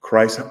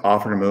Christ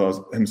offered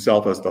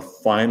himself as the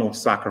final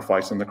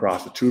sacrifice on the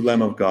cross, the true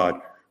Lamb of God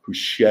who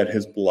shed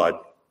his blood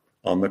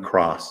on the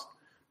cross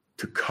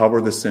to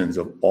cover the sins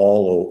of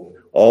all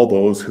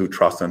those who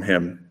trust in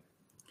him.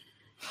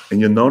 And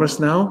you notice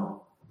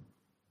now,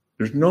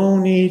 there's no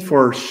need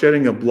for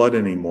shedding of blood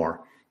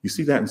anymore. You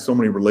see that in so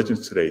many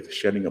religions today, the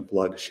shedding of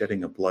blood,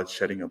 shedding of blood,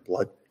 shedding of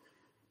blood.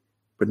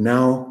 But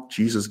now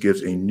Jesus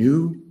gives a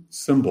new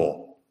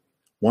symbol,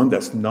 one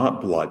that's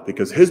not blood,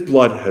 because his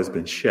blood has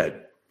been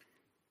shed.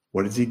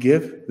 What does he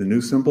give? The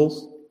new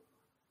symbols?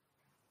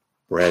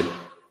 Bread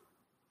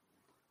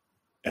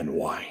and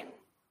wine.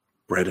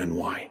 Bread and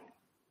wine.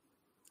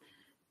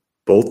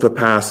 Both the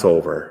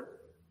Passover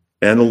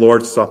and the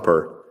Lord's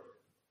Supper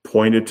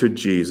pointed to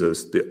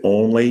Jesus, the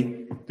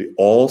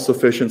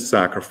all-sufficient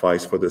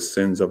sacrifice for the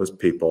sins of his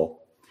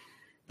people.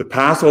 The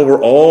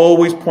Passover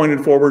always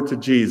pointed forward to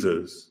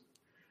Jesus.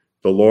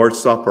 The Lord's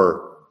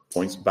Supper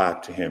points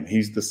back to him.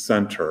 He's the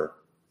center.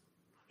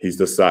 He's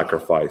the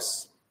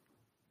sacrifice.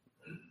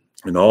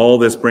 And all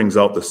this brings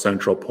out the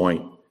central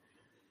point.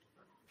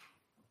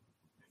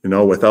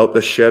 Without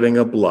the shedding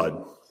of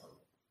blood,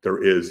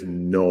 there is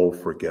no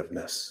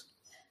forgiveness.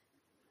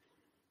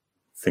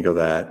 Think of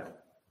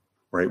that,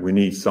 right? We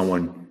need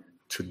someone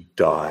to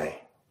die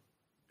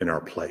in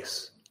our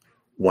place.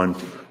 One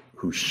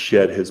who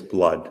shed his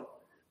blood.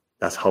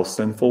 That's how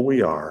sinful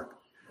we are.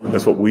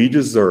 That's what we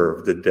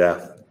deserve, the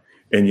death.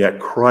 And yet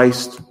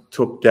Christ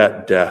took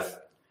that death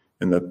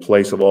in the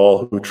place of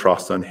all who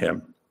trust on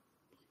him.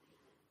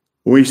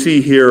 We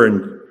see here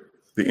in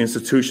the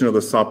institution of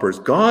the suppers,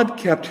 God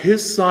kept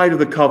his side of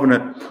the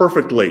covenant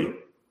perfectly.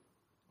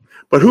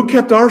 But who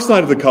kept our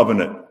side of the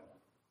covenant?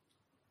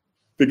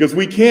 Because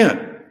we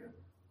can't.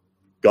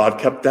 God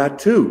kept that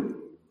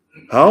too.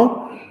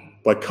 How?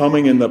 By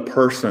coming in the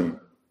person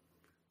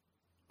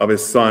of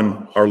his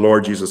Son, our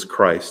Lord Jesus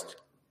Christ.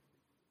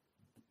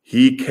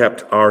 He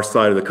kept our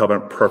side of the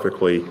covenant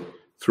perfectly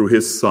through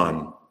his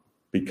Son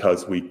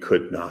because we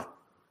could not.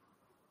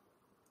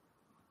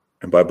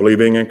 And by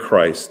believing in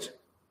Christ,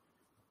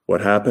 what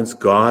happens?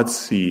 God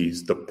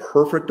sees the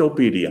perfect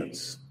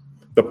obedience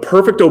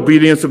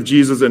of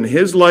Jesus in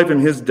his life and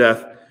his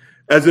death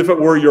as if it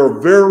were your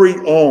very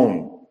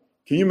own.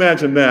 Can you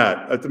imagine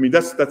that? It's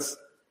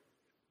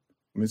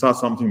not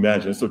something to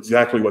imagine. It's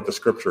exactly what the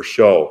scriptures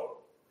show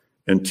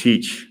and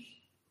teach.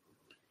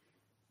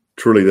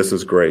 Truly, this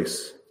is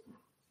grace.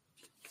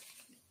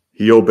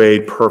 He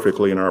obeyed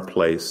perfectly in our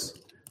place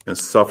and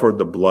suffered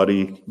the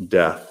bloody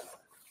death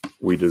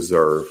we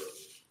deserve.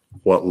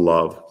 What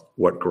love,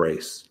 what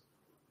grace.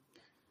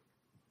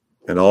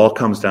 And all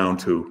comes down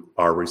to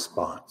our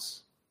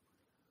response.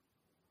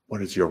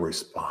 What is your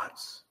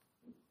response?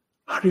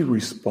 How do you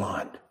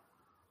respond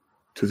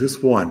to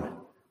this one,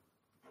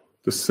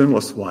 the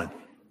sinless one,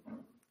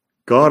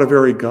 God, a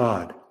very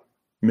God,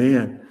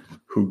 man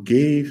who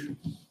gave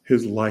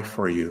his life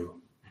for you?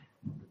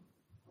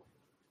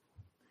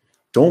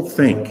 Don't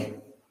think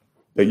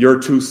that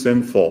you're too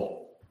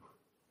sinful.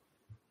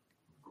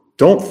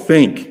 Don't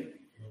think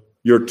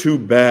you're too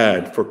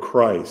bad for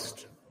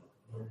Christ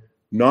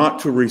not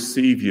to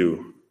receive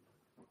you.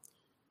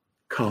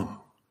 Come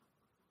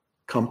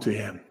to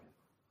him.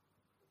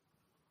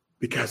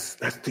 because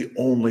that's the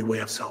only way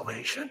of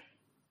salvation.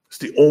 It's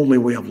the only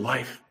way of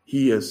life.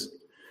 He is.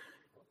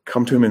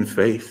 Come to him in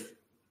faith,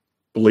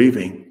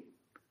 believing,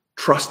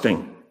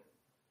 trusting.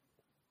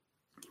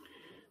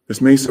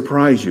 This may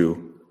surprise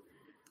you,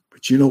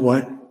 but you know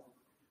what?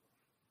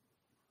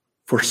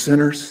 For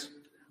sinners,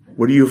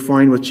 what do you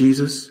find with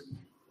Jesus?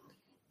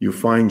 You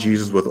find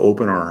Jesus with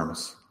open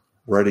arms,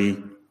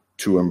 ready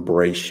to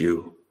embrace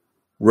you,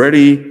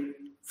 ready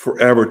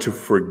forever to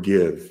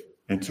forgive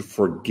and to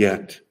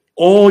forget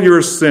all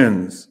your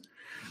sins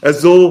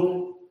as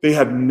though they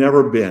had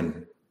never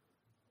been.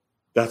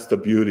 That's the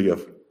beauty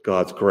of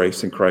God's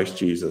grace in Christ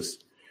Jesus.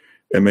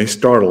 It may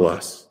startle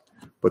us,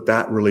 but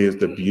that really is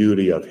the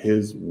beauty of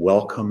his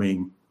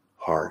welcoming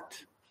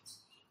heart.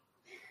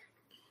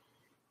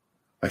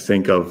 I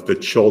think of the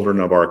children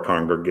of our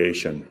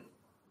congregation.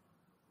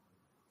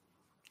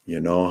 You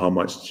know how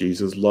much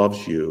Jesus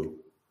loves you.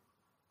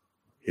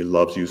 He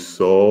loves you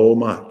so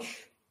much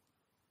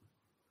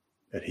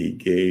that he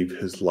gave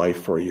his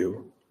life for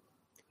you.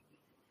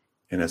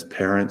 And as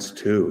parents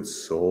too, it's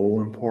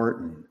so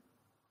important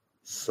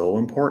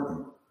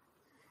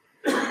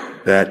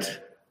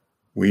that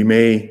we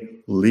may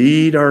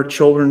lead our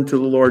children to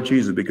the Lord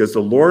Jesus, because the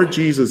Lord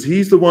Jesus,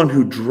 he's the one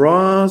who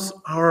draws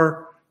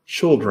our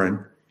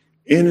children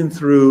in and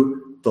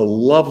through the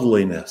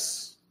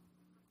loveliness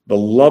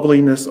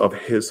of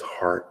his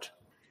heart.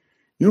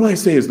 You know what I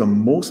say is the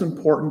most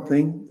important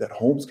thing that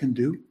homes can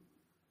do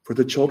for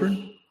the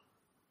children?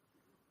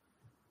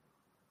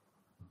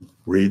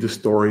 Read the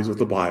stories of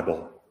the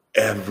Bible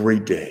every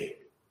day.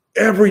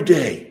 Every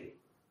day.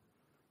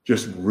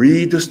 Just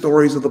read the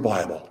stories of the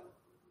Bible.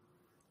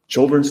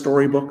 Children's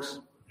storybooks,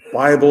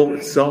 Bible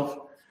itself,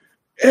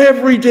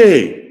 every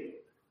day.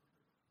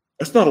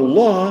 That's not a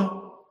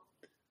law,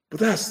 but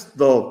that's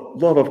the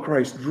love of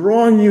Christ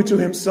drawing you to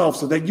himself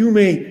so that you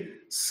may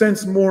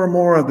sense more and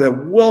more of the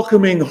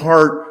welcoming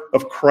heart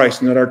of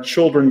Christ and that our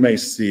children may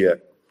see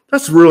it.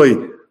 That's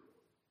really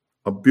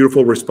a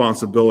beautiful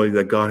responsibility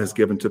that God has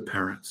given to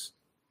parents.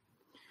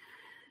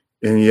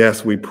 And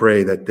yes, we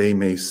pray that they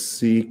may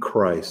see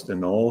Christ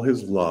and all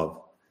his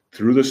love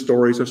through the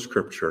stories of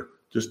Scripture,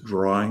 just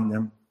drawing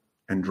them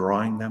and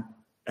drawing them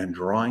and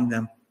drawing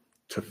them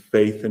to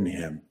faith in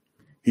him.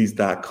 He's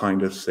that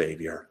kind of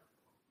Savior.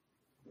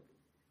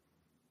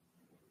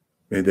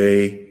 May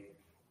they,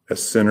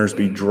 as sinners,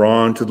 be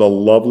drawn to the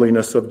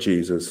loveliness of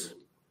Jesus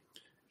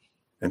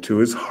and to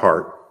his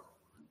heart,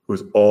 who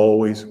is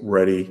always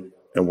ready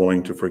and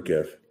willing to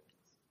forgive.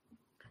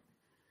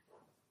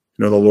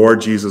 You know, the Lord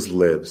Jesus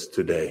lives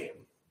today.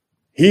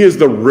 He is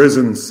the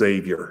risen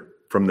Savior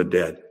from the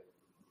dead.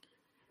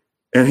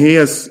 And he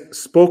has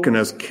spoken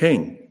as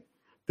King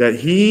that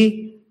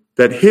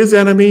his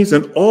enemies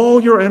and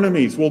all your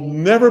enemies will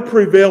never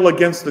prevail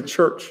against the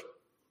church.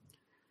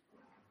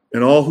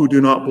 And all who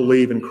do not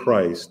believe in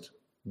Christ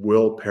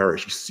will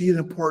perish. You see the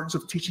importance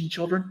of teaching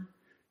children?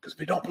 Because if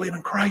they don't believe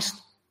in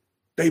Christ,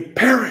 they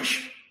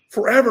perish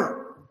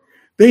forever.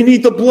 They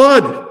need the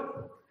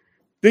blood.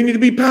 They need to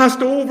be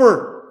passed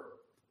over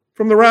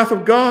from the wrath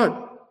of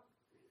God.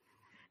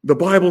 The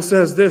Bible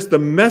says this: the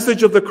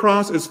message of the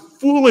cross is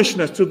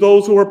foolishness to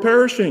those who are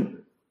perishing.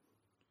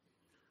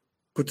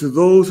 But to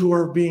those who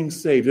are being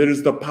saved, it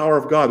is the power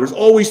of God. There's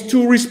always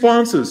two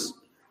responses.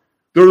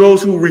 There are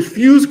those who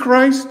refuse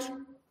Christ,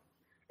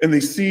 and they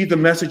see the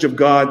message of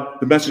God,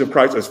 the message of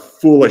Christ, as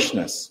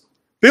foolishness.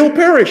 They will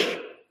perish.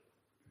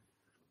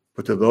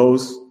 But to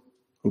those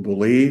who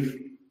believe,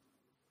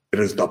 it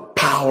is the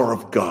power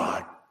of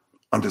God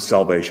unto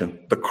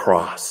salvation, the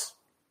cross.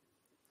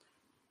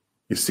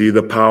 You see,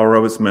 the power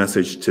of his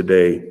message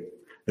today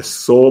is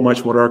so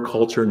much what our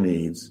culture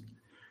needs.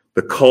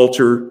 The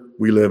culture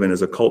we live in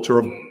is a culture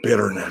of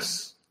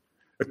bitterness,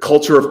 a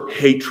culture of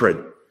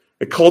hatred,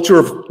 a culture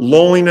of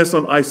loneliness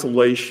and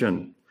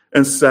isolation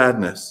and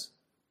sadness.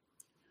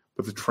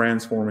 But the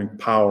transforming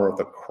power of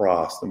the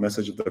cross, the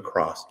message of the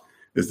cross,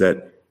 is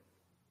that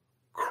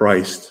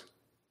Christ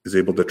is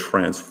able to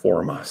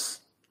transform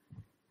us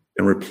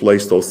and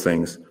replace those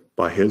things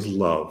by his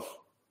love,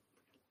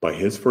 by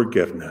his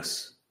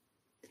forgiveness.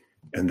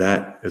 And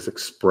that is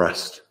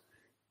expressed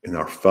in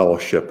our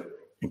fellowship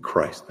in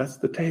Christ. That's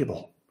the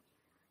table.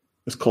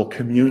 It's called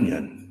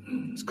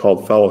communion. It's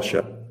called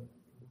fellowship.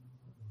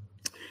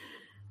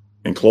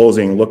 In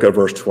closing, look at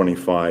verse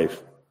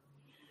 25.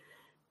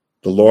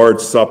 The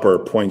Lord's Supper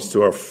points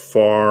to a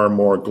far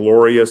more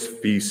glorious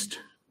feast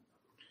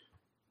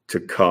to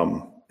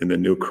come in the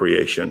new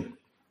creation.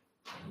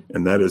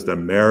 And that is the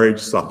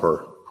marriage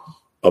supper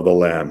of the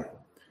Lamb.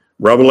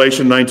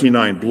 Revelation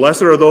 19:9,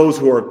 blessed are those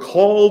who are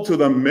called to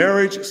the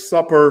marriage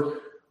supper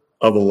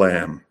of the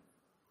Lamb.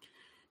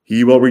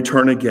 He will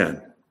return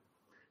again.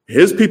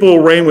 His people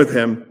will reign with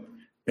him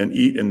and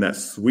eat in that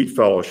sweet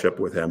fellowship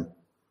with him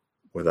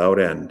without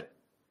end,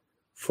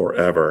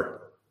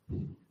 forever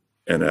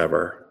and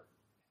ever.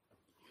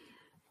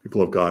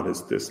 People of God,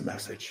 is this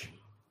message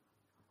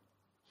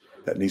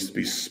that needs to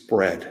be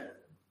spread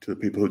to the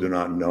people who do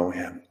not know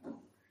him.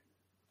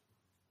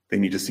 They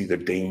need to see the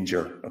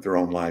danger of their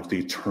own lives. The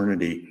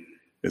eternity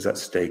is at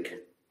stake.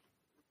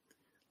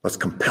 Let's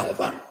compel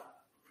them.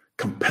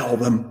 Compel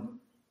them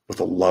with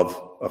the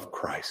love of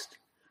Christ.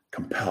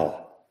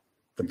 Compel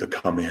them to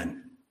come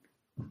in,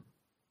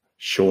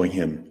 showing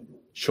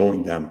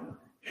them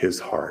his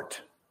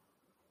heart.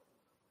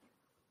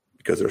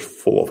 Because they're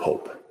full of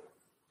hope.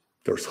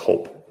 There's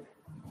hope,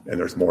 and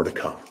there's more to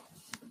come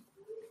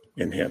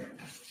in him.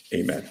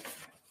 Amen.